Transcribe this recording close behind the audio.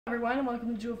Everyone, and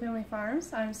welcome to Jewell Family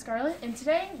Farms. I'm Scarlett, and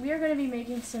today we are going to be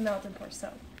making some melt and pour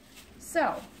soap.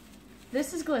 So,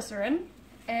 this is glycerin,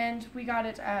 and we got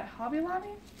it at Hobby Lobby,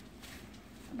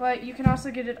 but you can also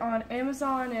get it on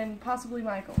Amazon and possibly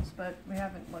Michael's, but we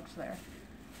haven't looked there.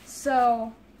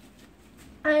 So,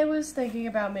 I was thinking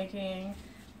about making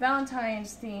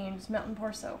Valentine's themed melt and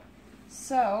pour soap.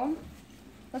 So,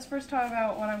 let's first talk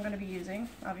about what I'm going to be using.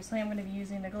 Obviously, I'm going to be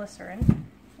using the glycerin.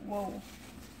 Whoa.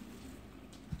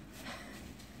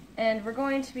 And I'm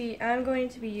going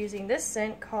to be using this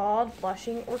scent called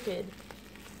Blushing Orchid.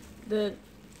 The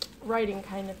writing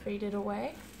kind of faded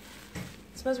away.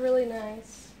 It smells really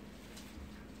nice.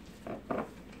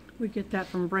 We get that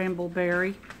from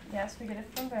Brambleberry. Yes, we get it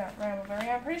from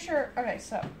Brambleberry. I'm pretty sure. Okay,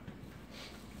 so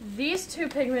these two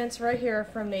pigments right here are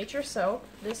from Nature Soap.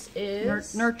 This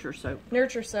is Nurture Soap.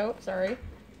 Nurture Soap, sorry.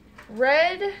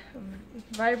 Red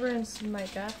Vibrance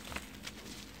Mica.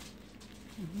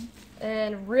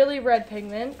 And Really Red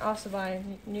Pigment, also by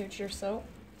Nature Soap.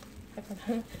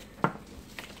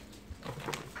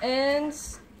 And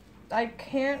I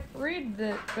can't read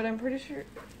that, but I'm pretty sure.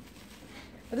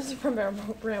 But this is from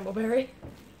Brambleberry.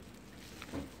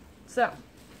 So.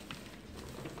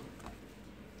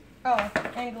 Oh,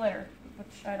 and glitter,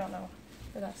 which I don't know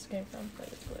where that came from, but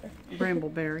it's glitter.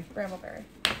 Brambleberry. Brambleberry.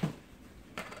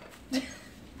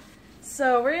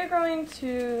 So we're going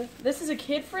to, this is a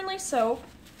kid-friendly soap.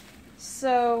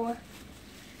 So,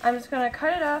 I'm just going to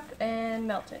cut it up and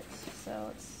melt it. So,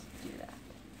 let's do that.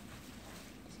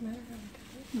 Doesn't matter how I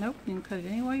cut it. Nope, you can cut it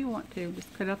any way you want to.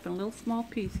 Just cut it up in little small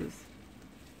pieces.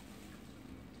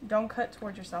 Don't cut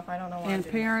towards yourself. I don't know why. And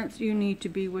parents, you need to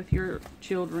be with your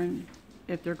children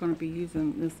if they're going to be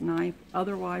using this knife.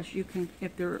 Otherwise, you can,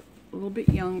 if they're a little bit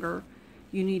younger,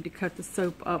 you need to cut the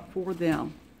soap up for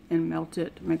them and melt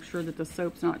it to make sure that the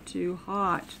soap's not too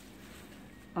hot.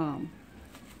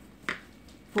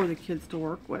 For the kids to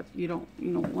work with. You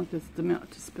don't want this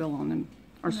to spill on them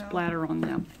or splatter on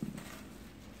them.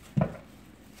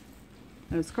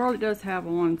 Now, Scarlett does have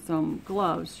on some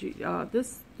gloves.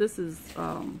 This is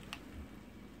will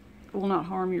not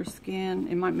harm your skin.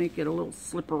 It might make it a little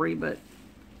slippery, but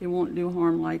it won't do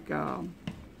harm like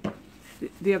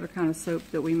the other kind of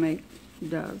soap that we make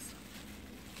does.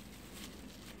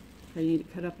 Okay, you need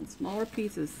to cut up in smaller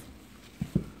pieces,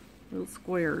 little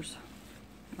squares,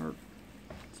 or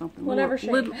something. Whatever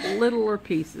shape. Littler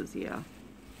pieces, yeah.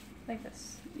 Like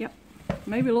this. Yep.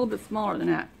 Maybe a little bit smaller than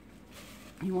that.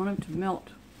 You want them to melt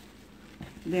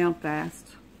down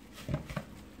fast.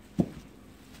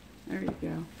 There you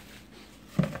go.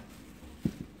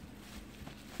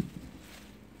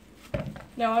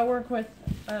 Now I work with,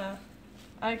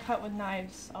 I cut with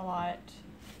knives a lot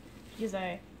because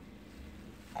I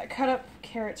cut up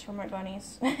carrots for my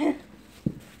bunnies.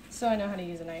 So I know how to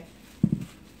use a knife.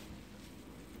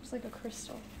 Like a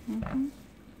crystal. Does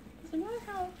it matter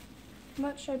how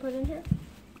much I put in here?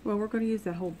 Well, we're going to use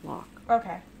that whole block.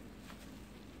 Okay.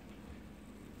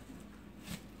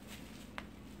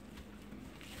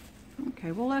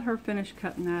 Okay, we'll let her finish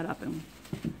cutting that up, and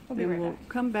then we'll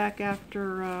come back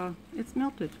after it's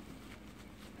melted.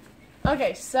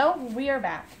 Okay, so we are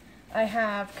back. I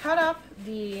have cut up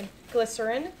the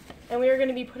glycerin, and we are going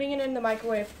to be putting it in the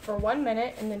microwave for 1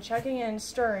 minute, and then checking in and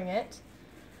stirring it.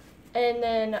 And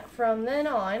then from then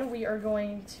on, we are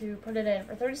going to put it in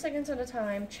for 30 seconds at a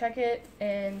time, check it,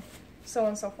 and so on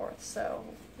and so forth. So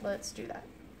let's do that.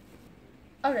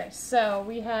 Okay, so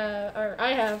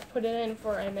I have put it in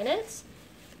for a minute,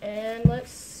 and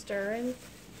let's stir, and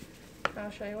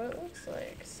I'll show you what it looks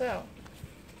like. So,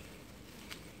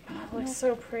 it looks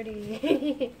so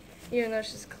pretty, even though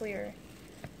it's just clear.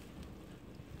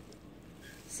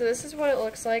 So this is what it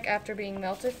looks like after being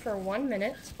melted for 1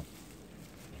 minute.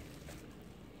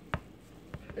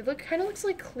 It kind of looks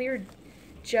like clear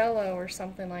Jello or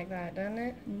something like that, doesn't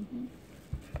it?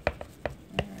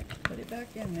 Alright, put it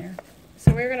back in there.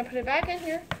 So we're going to put it back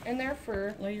in there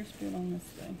for... Lay your spoon on this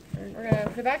thing. We're going to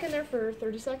put it back in there for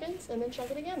 30 seconds and then check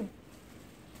it again.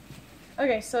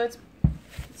 Okay, so it's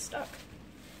stuck.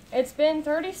 It's been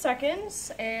 30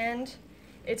 seconds and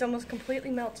it's almost completely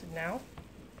melted now.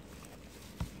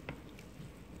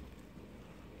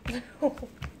 Look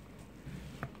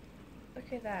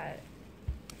at that.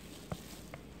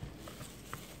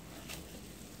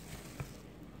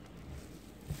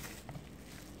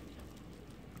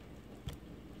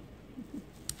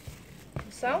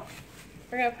 So,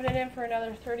 we're going to put it in for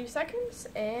another 30 seconds,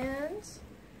 and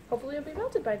hopefully it'll be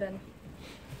melted by then.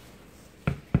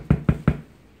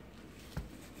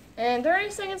 And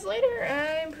 30 seconds later,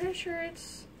 I'm pretty sure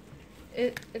it's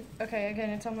okay,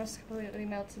 again, it's almost completely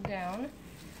melted down.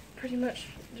 Pretty much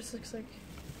just looks like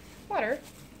water.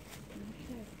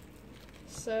 Okay.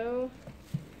 So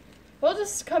we'll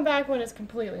just come back when it's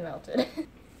completely melted.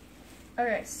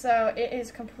 Okay, so it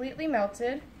is completely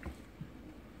melted.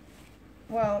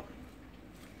 Well,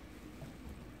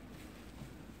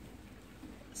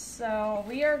 so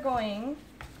we are going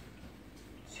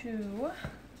to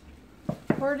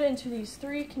pour it into these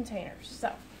 3 containers.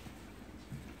 So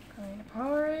I'm going to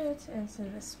pour it into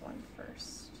this one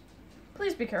first.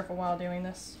 Please be careful while doing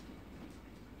this,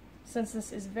 since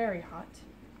this is very hot.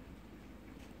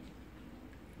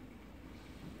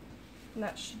 And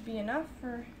that should be enough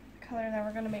for the color that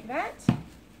we're going to make that.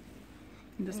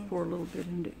 And just pour a little bit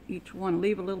into each one.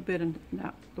 Leave a little bit in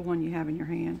the one you have in your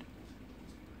hand.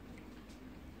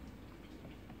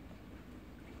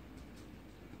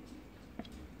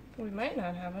 We might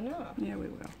not have enough. Yeah, we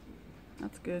will.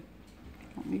 That's good.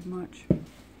 Don't need much.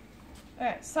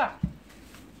 Alright, so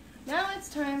now it's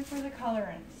time for the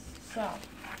colorants. So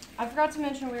I forgot to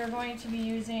mention we are going to be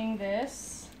using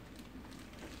this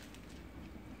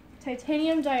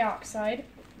titanium dioxide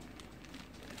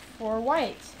for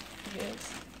white.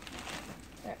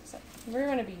 Alright, so we're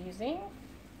going to be using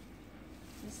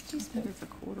this teaspoon. It's a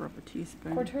quarter of a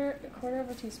teaspoon. Quarter of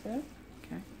a teaspoon.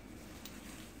 Okay.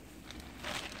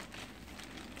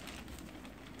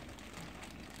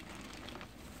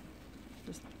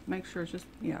 Just make sure it's just,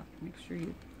 yeah, make sure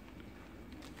you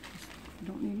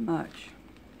don't need much.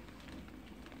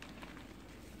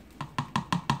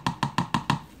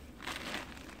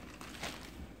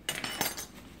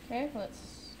 Okay, let's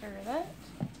stir that.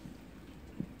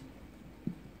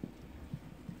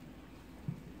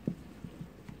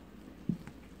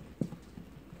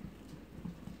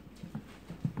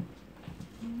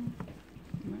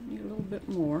 Might need a little bit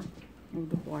more of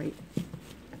the white.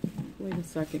 Wait a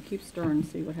second, keep stirring and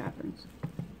see what happens.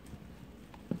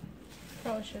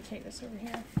 Probably should take this over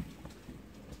here.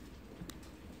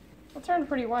 It turned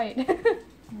pretty white.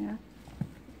 Yeah.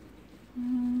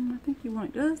 I think you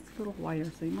want it just a little whiter,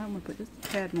 so you might want to put just a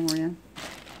tad more in.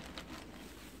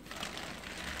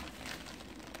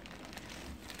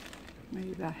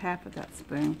 Maybe about half of that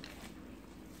spoon.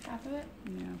 Half of it?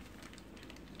 Yeah.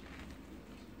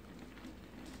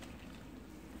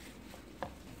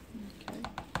 Okay.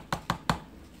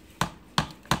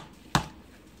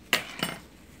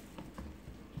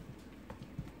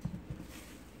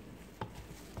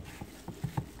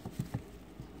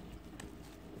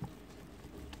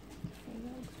 That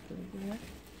looks pretty good.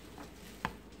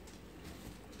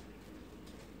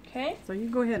 Okay. So you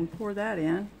go ahead and pour that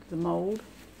in the mold.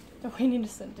 Do we need to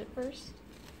scent it first?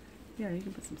 Yeah, you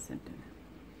can put some scent in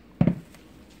it.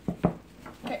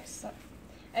 Okay, so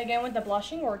again with the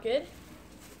blushing orchid.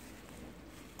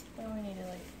 What do we need to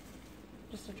like?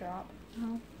 Just a drop.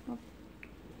 Oh, well.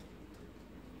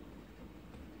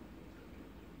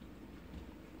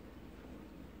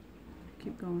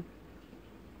 Keep going.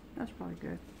 That's probably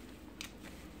good.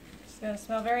 It's gonna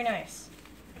smell very nice.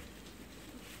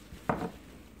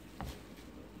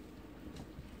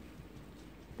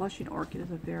 Blushing orchid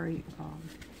is a very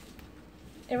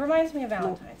It reminds me of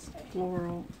Valentine's Day.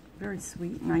 floral, very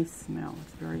sweet, nice smell.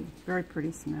 It's very, very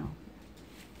pretty smell.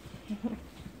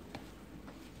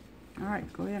 All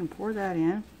right, go ahead and pour that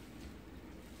in.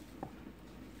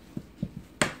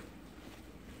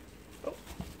 Oh.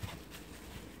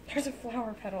 There's a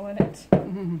flower petal in it.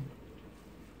 Mm-hmm.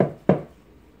 There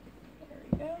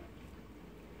we go.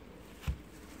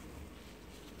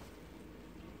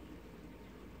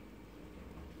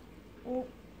 Oh.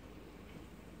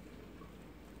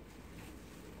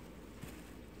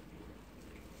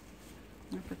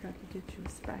 I forgot to get you a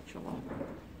spatula.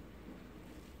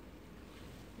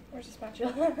 Where's the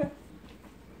spatula?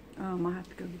 I have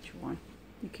to go get you one.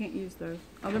 You can't use those.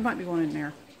 Oh, there might be one in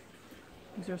there.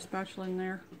 Is there a spatula in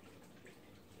there?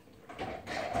 I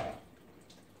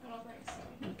don't think so.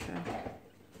 Okay.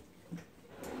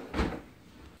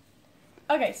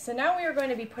 Okay, so now we are going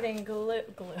to be putting glitter.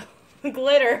 We're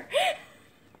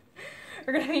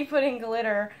going to be putting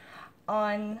glitter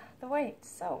on the white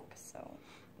soap. So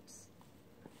let's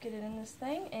get it in this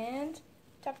thing and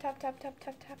tap, tap, tap, tap,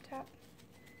 tap, tap, tap.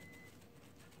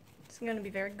 It's going to be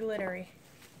very glittery.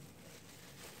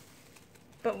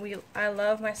 But I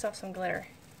love myself some glitter.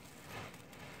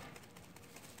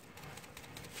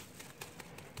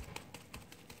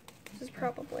 This is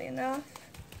probably enough.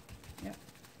 Yep.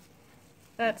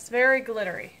 That's very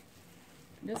glittery.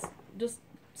 Just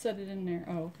set it in there.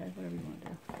 Oh, okay. Whatever you want to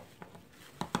do.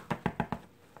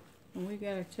 And we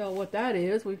gotta tell what that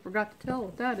is. We forgot to tell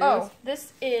what that is. Oh,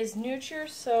 this is Nuture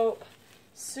Soap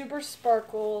Super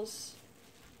Sparkles.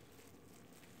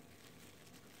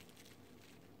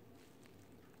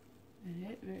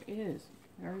 And it is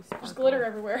very sparkly. There's glitter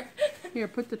everywhere. Here,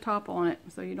 put the top on it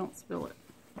so you don't spill it.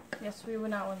 Yes, we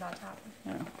would not want that to happen.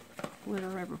 No,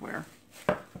 glitter everywhere.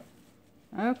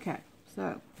 Okay,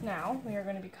 so. Now, we are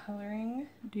going to be coloring.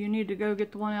 Do you need to go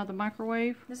get the one out of the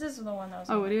microwave? This is the one that was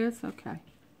Oh, it is? Okay.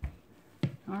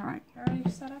 All right. Already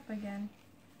set up again.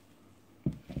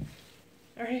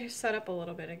 Already set up a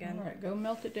little bit again. All right, go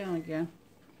melt it down again.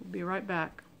 We'll be right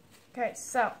back. Okay,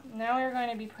 so now we're going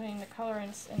to be putting the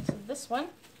colorants into this one.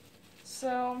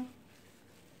 So,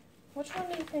 which one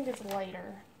do you think is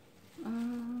lighter?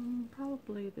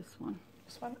 Probably this one.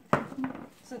 This one? Mm-hmm.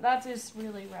 So that is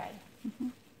really red. Mm-hmm.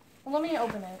 Well, let me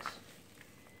open it.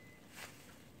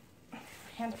 My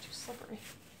hands are too slippery.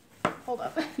 Hold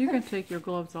up. You can take your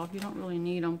gloves off. You don't really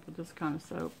need them for this kind of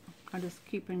soap. I'm just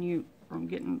keeping you from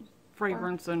getting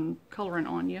fragrance and colorant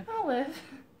on you. I'll live.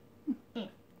 Do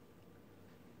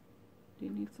you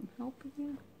need some help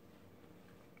again?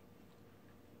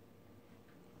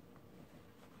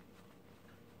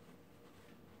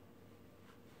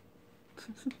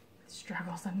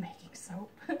 Struggles of making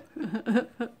soap.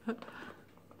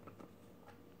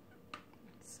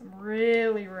 Some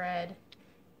really red.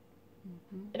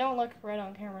 Mm-hmm. It don't look red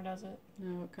on camera, does it?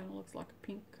 No, it kind of looks like a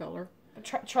pink color. But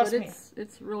trust me.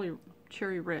 It's really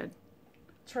cherry red.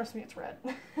 Trust me, it's red.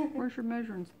 Where's your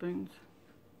measuring spoons?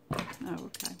 Oh,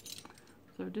 okay.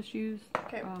 So just use.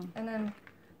 Okay, and then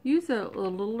use a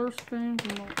littler spoon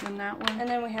than that one. And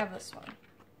then we have this one.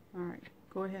 All right,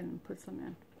 go ahead and put some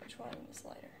in. Which one is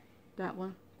lighter? That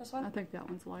one. This one? I think that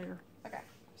one's lighter. Okay,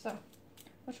 so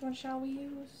which one shall we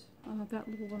use? That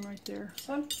little one right there. This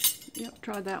one? Yep,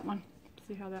 try that one.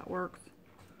 See how that works.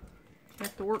 You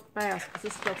have to work fast because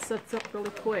this stuff sets up really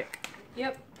quick.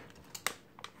 Yep.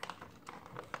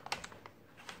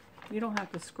 You don't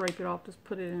have to scrape it off, just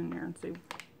put it in there and see.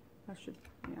 I should,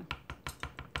 yeah.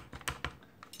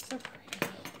 So pretty.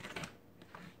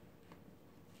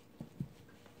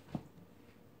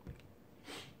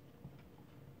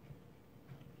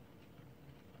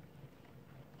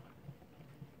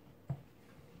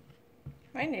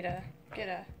 Might need to get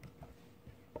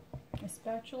A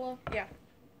spatula? Yeah.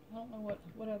 I don't know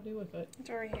what I'll do with it. It's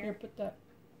right here. Here, put that.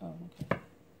 Oh, okay.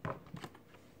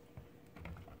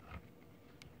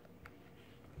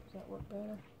 Does that work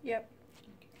better? Yep.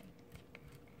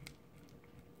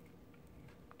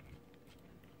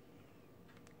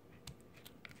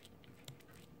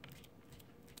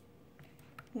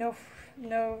 Okay.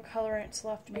 No colorants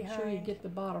left Make behind. sure you get the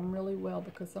bottom really well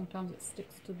because sometimes it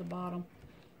sticks to the bottom.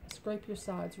 Scrape your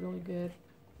sides really good.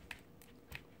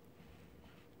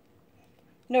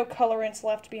 No colorants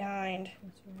left behind.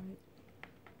 That's right.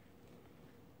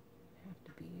 Have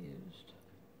to be used.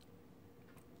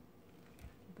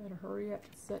 You better hurry up.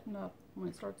 It's setting up. When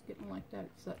it starts getting like that,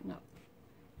 it's setting up.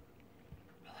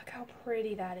 Look how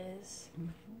pretty that is. Mm-hmm.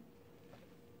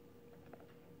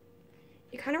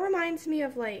 It kind of reminds me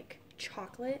of like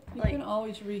chocolate. You can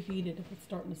always reheat it if it's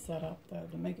starting to set up though,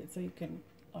 to make it so you can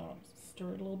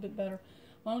stir it a little bit better.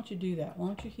 Why don't you do that? Why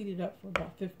don't you heat it up for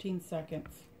about 15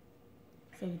 seconds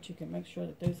so that you can make sure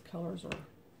that those colors are.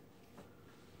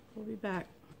 We'll be back.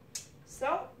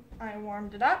 So I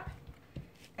warmed it up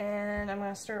and I'm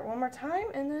going to stir it one more time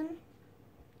and then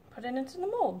put it into the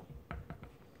mold.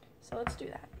 So let's do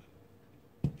that.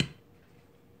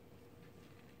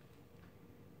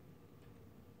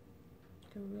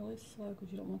 Go really slow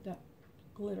because you don't want that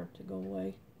glitter to go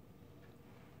away.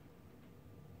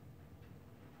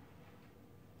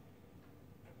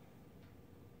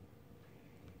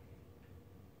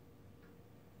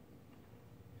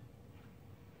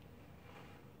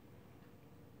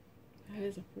 That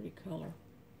is a pretty color.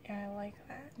 Yeah, I like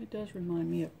that. It does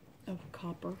remind me of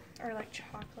copper. Or like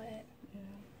chocolate. Yeah.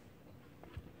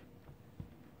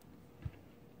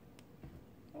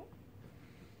 Oh.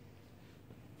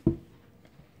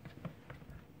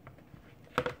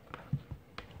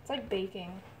 It's like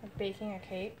baking a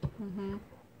cake. Mm-hmm.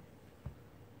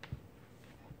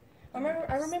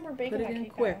 I remember baking Put it that in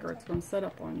cake quick once. or it's going to set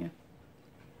up on you.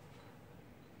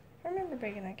 I remember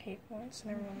baking that cake once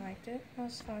and everyone liked it. That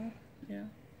was fun. Yeah.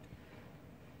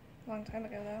 Long time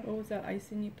ago though. What was that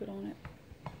icing you put on it?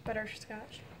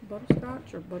 Butterscotch.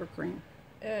 Butterscotch or buttercream?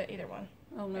 Either one.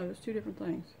 Oh no, there's two different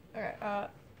things. Okay.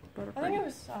 Buttercream. I think it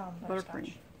was butterscotch.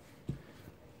 Buttercream.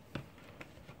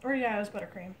 Or yeah, it was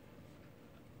buttercream.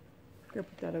 Go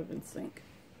put that over in the sink.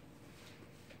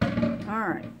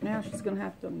 Alright, now she's going to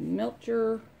have to melt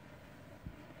your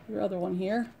other one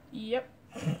here. Yep.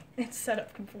 It's set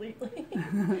up completely.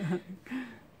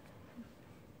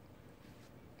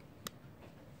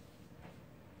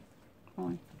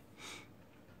 Fine.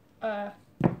 I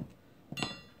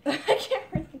can't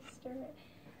really stir it.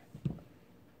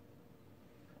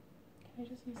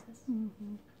 use this.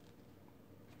 Mm-hmm.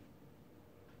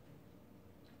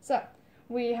 So,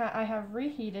 I have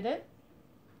reheated it,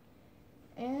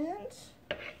 and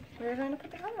we're going to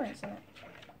put the colorants in it.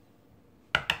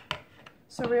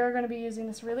 So we are going to be using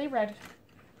this really red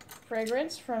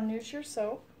fragrance from Nude Your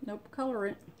Soap. Nope,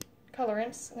 colorant.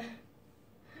 Colorants.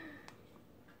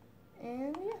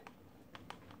 And yeah.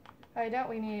 I doubt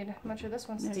we need much of this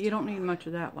one. No, you don't need much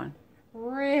of that one.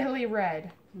 Really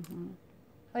red. Mm-hmm.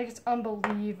 Like it's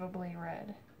unbelievably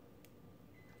red.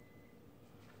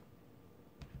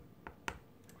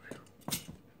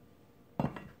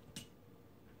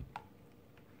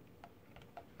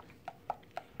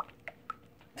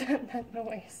 That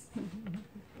noise.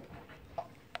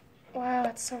 Wow,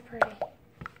 it's so pretty.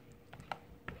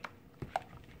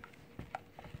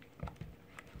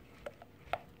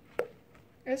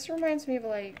 This reminds me of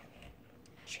like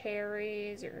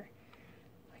cherries or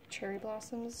like cherry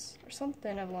blossoms or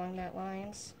something along that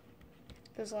lines.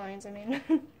 Those lines, I mean.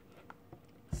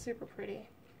 Super pretty.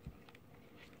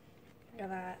 Look at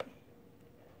that.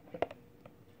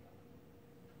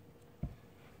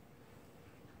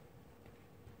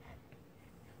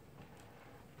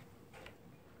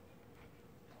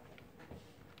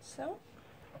 So,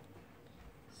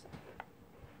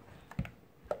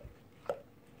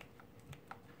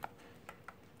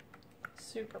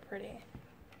 super pretty.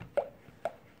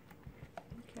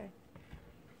 Okay.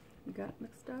 You got it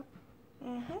mixed up?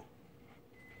 Mm-hmm.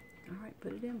 Alright,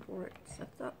 put it in for it.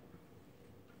 Sets up.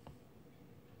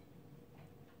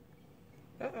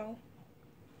 Uh-oh.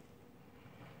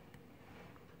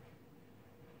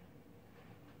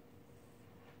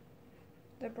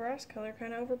 The brass color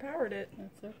kind of overpowered it.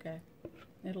 That's okay.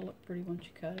 It'll look pretty once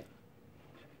you cut it.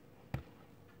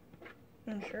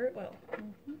 I'm sure it will.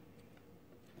 Mm-hmm.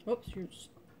 Whoops, yours.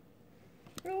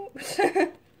 Oops.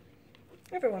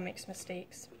 Everyone makes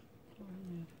mistakes.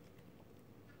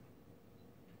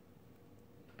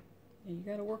 Yeah, you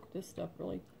gotta work with this stuff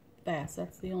really fast.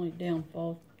 That's the only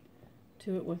downfall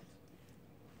to it with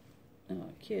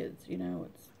kids, you know,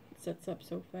 it sets up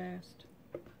so fast.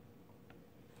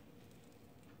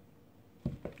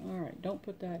 Alright, don't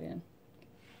put that in.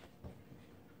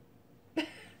 The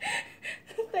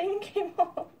thing came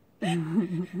off.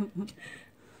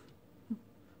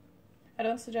 I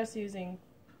don't suggest using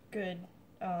good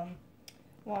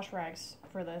wash rags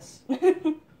for this.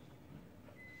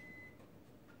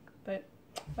 But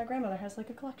my grandmother has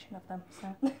like a collection of them,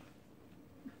 so.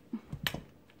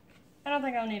 I don't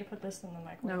think I'll need to put this in the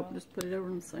microwave. Nope, just put it over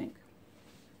in the sink.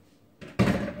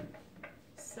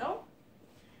 So,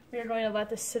 we are going to let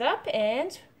this sit up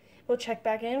and we'll check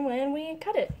back in when we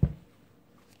cut it.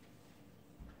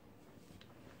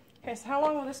 Okay, so how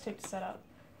long will this take to set up?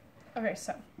 Okay,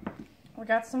 so we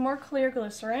got some more clear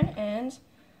glycerin and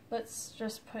let's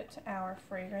just put our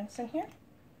fragrance in here.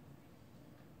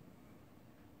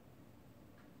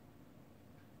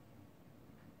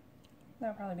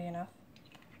 That'll probably be enough.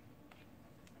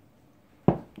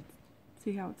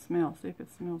 See how it smells. See if it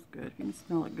smells good. You can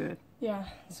smell it good. Yeah,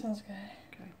 it smells good.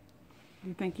 Okay. Do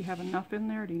you think you have enough in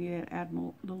there, or do you need to add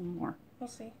a little more? We'll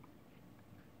see.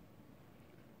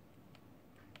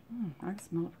 I can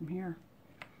smell it from here.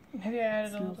 Maybe I added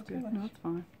a Smells little good. too much. No, it's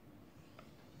fine.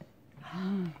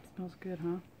 Smells good,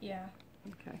 huh? Yeah.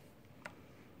 Okay.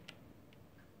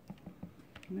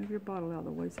 Move your bottle out of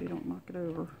the way so you don't knock it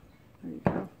over. There you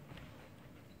go.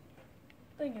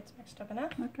 I think it's mixed up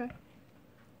enough. Okay.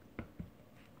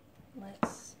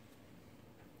 Let's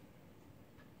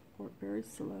Pour it very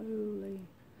slowly.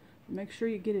 Make sure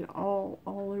you get it all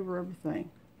over everything.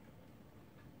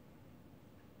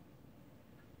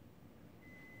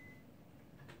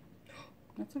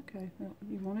 That's okay.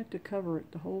 You want it to cover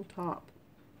it, the whole top.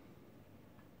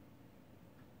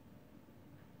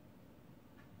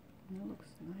 That looks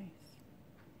nice.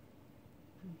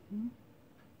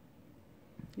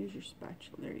 Use your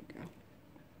spatula. There you go.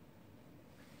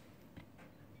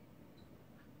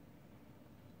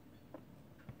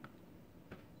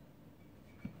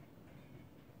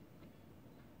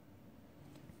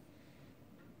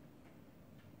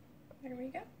 There we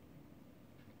go.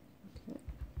 Okay.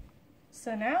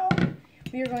 So now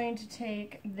we are going to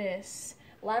take this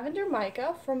lavender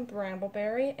mica from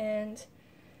Brambleberry and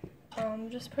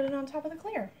just put it on top of the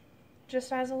clear,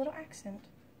 just as a little accent.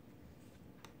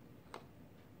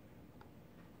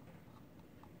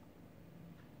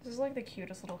 This is like the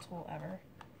cutest little tool ever.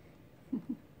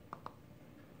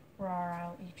 Rawr,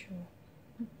 I'll eat you.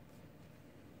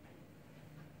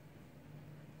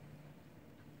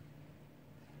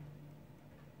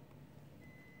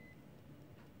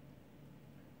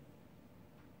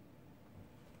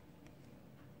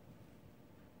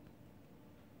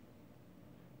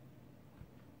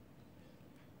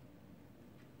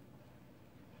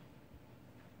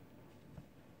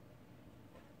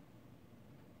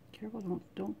 careful,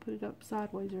 don't put it up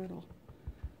sideways or it'll...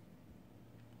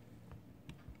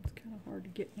 It's kind of hard to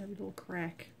get in every little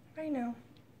crack. I know.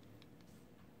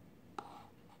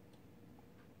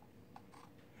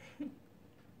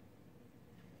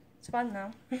 It's fun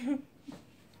though.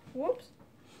 Whoops.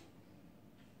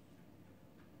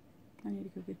 I need to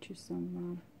go get you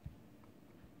some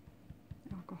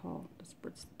alcohol to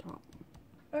spritz the top.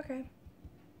 Okay.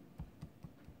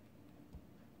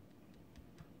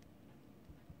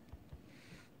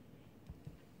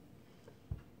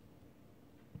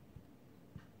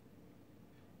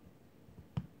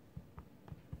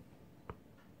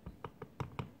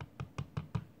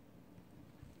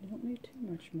 You don't need too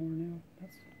much more now.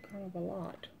 That's kind of a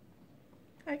lot.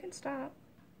 I can stop.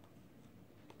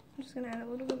 I'm just gonna add a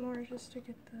little bit more just to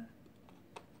get the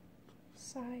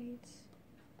sides.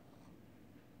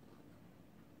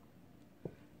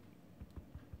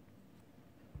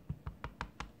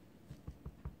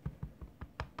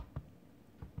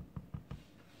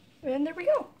 And there we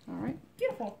go. All right.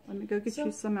 Beautiful. Let me go get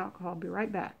you some alcohol. I'll be right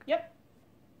back. Yep.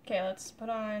 Okay, let's put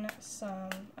on some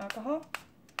alcohol.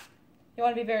 You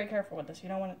want to be very careful with this. You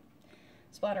don't want it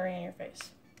splattering in your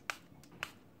face.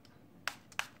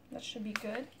 That should be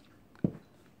good.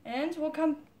 And we'll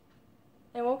come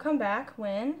back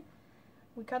when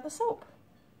we got the soap.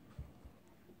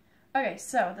 Okay,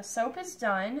 so the soap is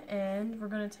done and we're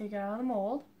going to take it out of the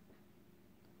mold.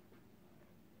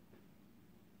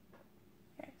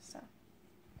 Okay, so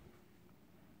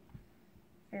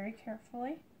very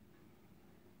carefully.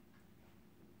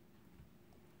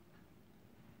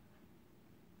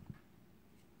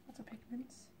 Lots of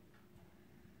pigments.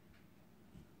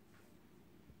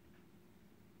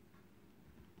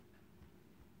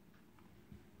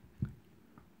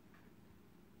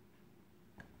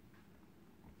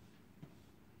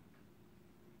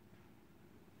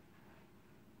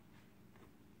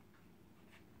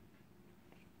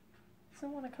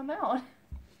 Doesn't want to come out.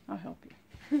 I'll help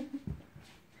you.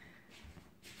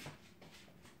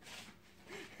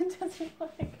 It doesn't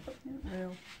want to come out.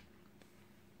 Well,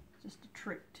 just a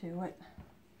trick to it.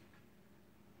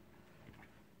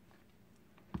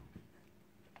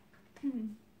 It's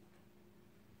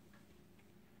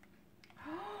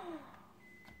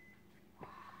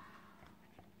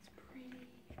pretty.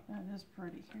 That is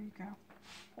pretty. Here you go.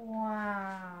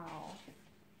 Wow.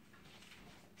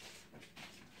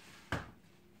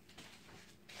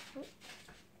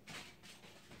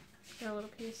 Got a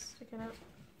little piece sticking out.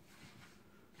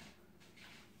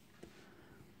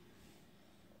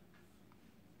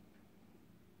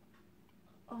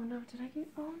 Oh no, did I get,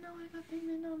 oh no, I got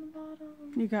pigment on the bottom.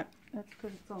 You got, that's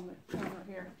because it's on the counter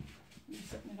here. You're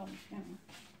setting it on the counter.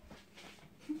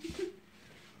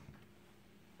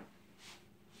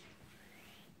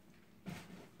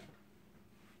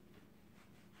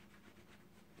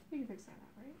 You can fix that out,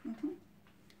 right? Mm-hmm.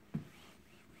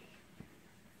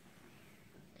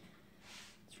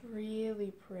 It's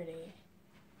really pretty.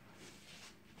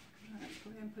 Alright, go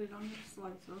ahead and put it on your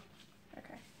slicer.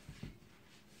 Okay.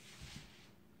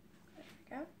 There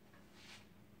we go.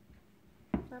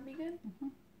 That'll be good? Mm-hmm.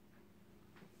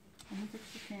 Let me fix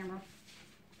the camera.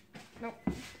 Nope.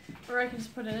 Or I can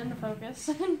just put it in the focus.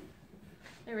 There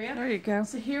we go. There you go.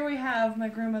 So here we have my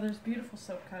grandmother's beautiful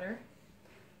soap cutter.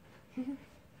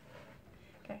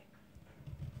 Okay.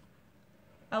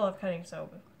 I love cutting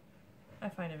soap. I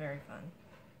find it very fun.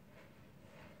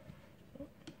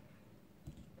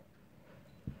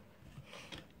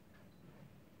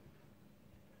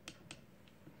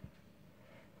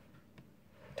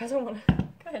 Doesn't want to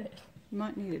cut it. You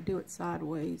might need to do it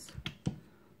sideways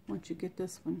once you get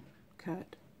this one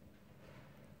cut.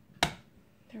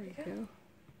 There you go.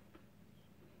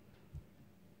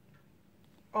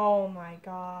 Oh my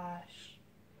gosh.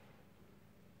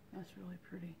 That's really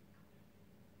pretty.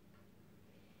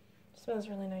 Smells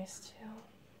really nice too.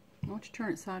 Why don't you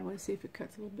turn it sideways, see if it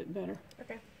cuts a little bit better.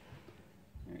 Okay.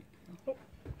 There you go. Oh,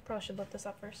 probably should lift this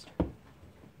up first.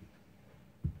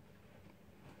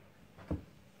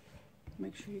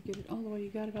 Make sure you get it all the way. You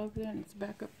got it over there and it's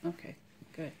back up. Okay,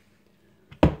 good.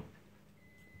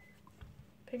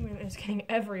 Pigment is getting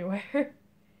everywhere.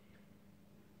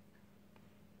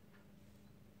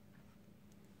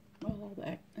 Well, all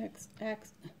the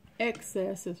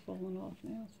excess is falling off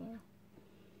now, so.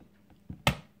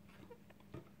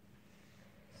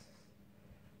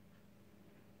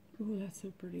 Ooh, that's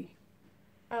so pretty.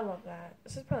 I love that.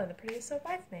 This is probably the prettiest soap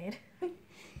I've made.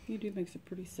 You do make some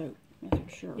pretty soap, that's for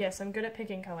sure. Yes, I'm good at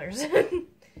picking colors.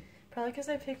 Probably because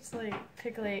I pick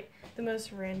the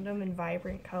most random and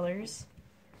vibrant colors.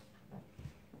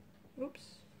 Oops.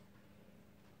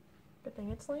 Good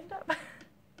thing it's lined up.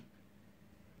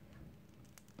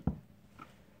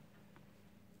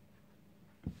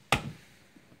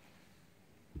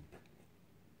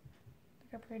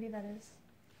 pretty that is.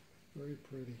 Very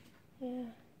pretty. Yeah.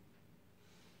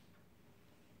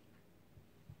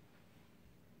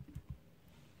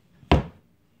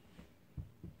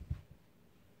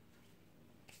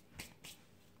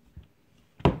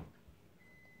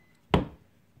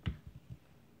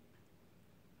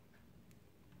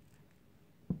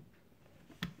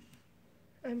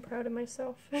 I'm proud of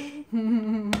myself. That's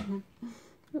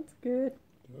good.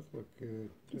 Does look good.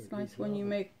 It's nice when you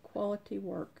make quality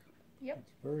work. Yep.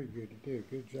 It's very good to do.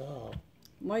 Good job.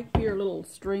 Wipe your little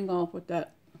string off with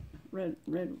that red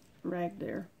rag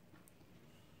there.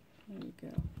 There you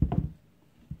go.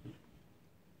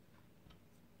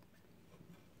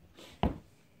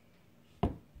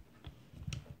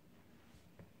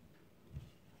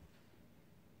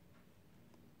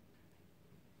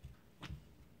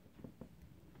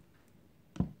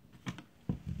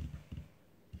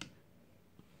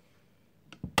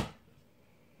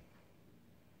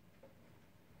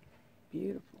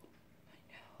 Beautiful. I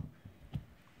know.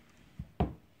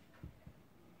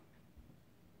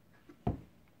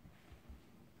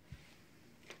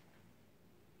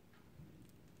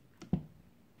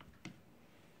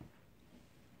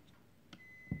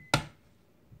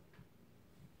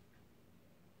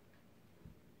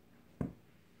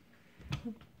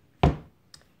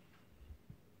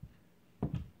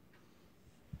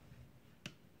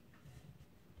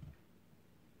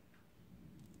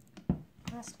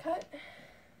 Last cut.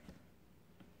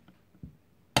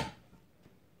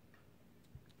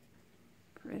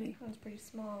 Pretty. That one's pretty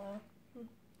small though.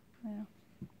 Yeah.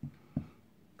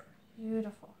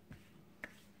 Beautiful.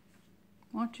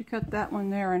 Why don't you cut that one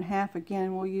there in half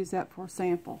again? We'll use that for a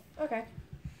sample. Okay.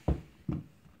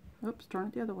 Oops, turn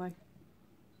it the other way.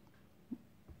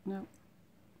 Nope.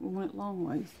 We went long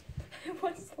ways.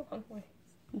 What's the long way?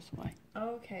 This way.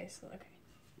 Okay, so okay.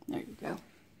 There you go.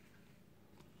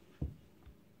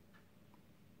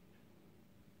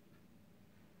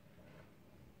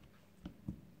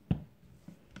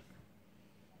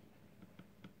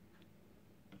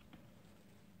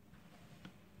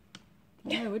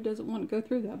 No, it doesn't want to go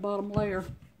through that bottom layer.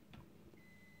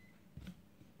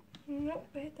 Nope,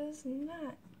 it does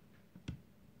not.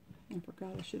 I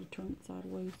forgot I should have turned it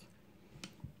sideways.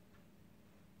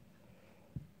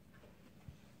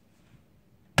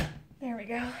 There we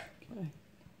go. Okay.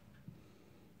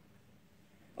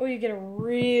 Oh, you get a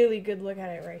really good look at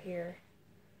it right here.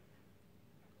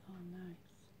 Oh, nice.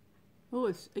 Oh,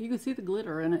 it's, you can see the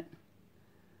glitter in it.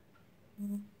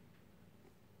 Yeah,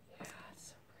 it's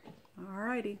so pretty.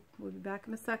 Alrighty, we'll be back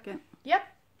in a second. Yep.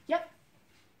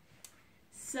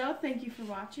 So, thank you for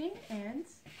watching, and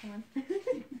come on.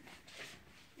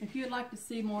 If you'd like to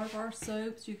see more of our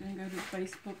soaps, you can go to the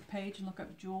Facebook page and look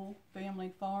up Jewell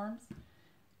Family Farms.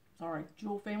 Sorry,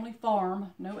 Jewell Family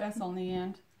Farm, no S on the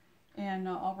end. And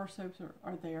all of our soaps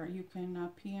are there. You can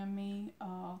PM me,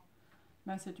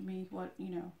 message me,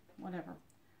 whatever.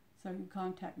 So you can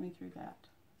contact me through that.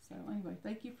 So anyway,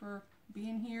 thank you for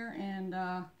being here, and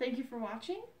Thank you for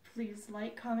watching. Please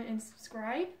like, comment, and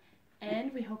subscribe.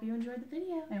 And we hope you enjoyed the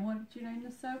video. and what did you name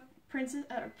the soap?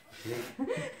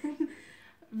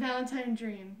 Valentine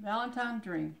Dream. Valentine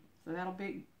Dream. So that'll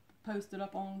be posted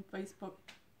up on Facebook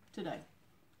today.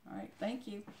 All right, thank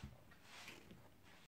you.